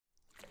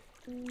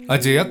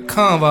ਅਜੇ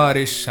ਅੱਖਾਂ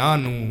ਵਾਰਿਸ ਸ਼ਾਹ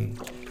ਨੂੰ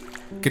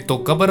ਕਿਤੋਂ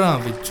ਕਬਰਾਂ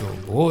ਵਿੱਚੋਂ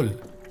ਬੋਲ,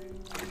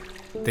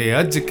 ਤੇ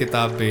ਅੱਜ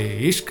ਕਿਤਾਬੇ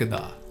ਇਸ਼ਕ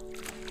ਦਾ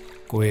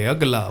ਕੋਈ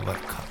ਅਗਲਾ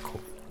ਵਰਖਾ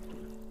ਖੋਲ।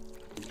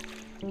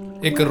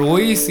 ਇੱਕ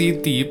ਰੋਈ ਸੀ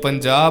ਧੀ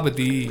ਪੰਜਾਬ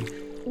ਦੀ,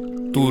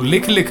 ਤੂੰ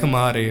ਲਿਖ ਲਿਖ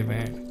ਮਾਰੇ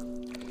ਵੈਣ,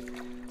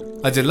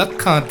 ਅਜ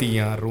ਲੱਖਾਂ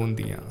ਧੀਆਂ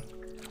ਰੋਂਦੀਆਂ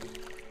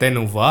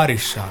ਤੈਨੂੰ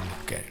ਵਾਰਿਸ ਸ਼ਾਹ ਨੂੰ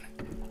ਕਹਿਣ।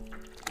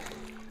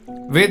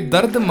 ਵੇ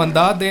ਦਰਦ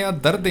ਮੰਦਾਦਿਆਂ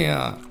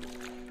ਦਰਦਿਆਂ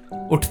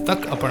ਉੱਠ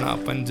ਤੱਕ ਆਪਣਾ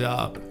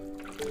ਪੰਜਾਬ,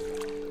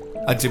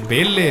 ਅੱਜ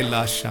ਬੇਲੇ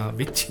ਲਾਸ਼ਾਂ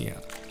ਵਿਛੀਆਂ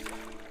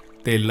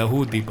ਤੇ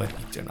ਲਹੂ ਦੀ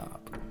ਭਰੀ ਜਨਾਬ।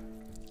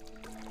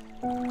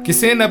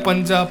 ਕਿਸੇ ਨੇ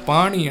ਪੰਜਾਂ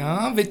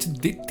ਪਾਣੀਆਂ ਵਿੱਚ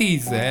ਦਿੱਤੀ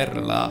ਜ਼ਹਿਰ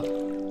ਰਲਾ,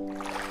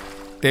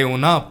 ਤੇ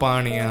ਉਹਨਾਂ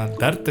ਪਾਣੀਆਂ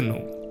ਦਰਦ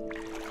ਨੂੰ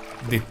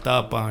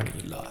ਦਿੱਤਾ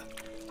ਪਾਣੀ ਲਾ।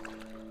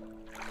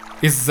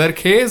 ਇਸ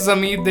ਜ਼ਰਖੇ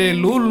ਜ਼ਮੀਂ ਦੇ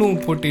ਲੂਲੂ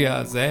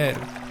ਫੁੱਟਿਆ ਜ਼ਹਿਰ,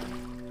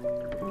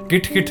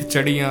 ਕਿਠ ਕਿਠ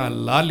ਚੜੀਆਂ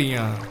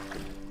ਲਾਲੀਆਂ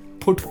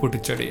ਫੁੱਟ ਫੁੱਟ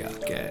ਚੜਿਆ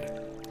ਕਹਿਰ।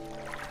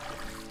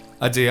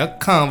 ਅਜੇ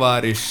ਅੱਖਾਂ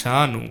ਵਾਰਿਸ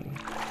ਸ਼ਾਹ ਨੂੰ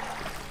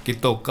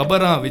ਕਿਤੋਂ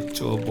ਕਬਰਾਂ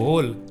ਵਿੱਚੋਂ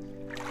ਬੋਲ,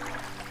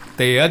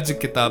 ਤੇ ਅੱਜ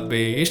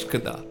ਕਿਤਾਬੇ ਇਸ਼ਕ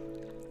ਦਾ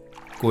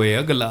ਕੋਈ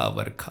ਅਗਲਾ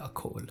ਵਰਖਾ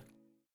ਖੋਲ।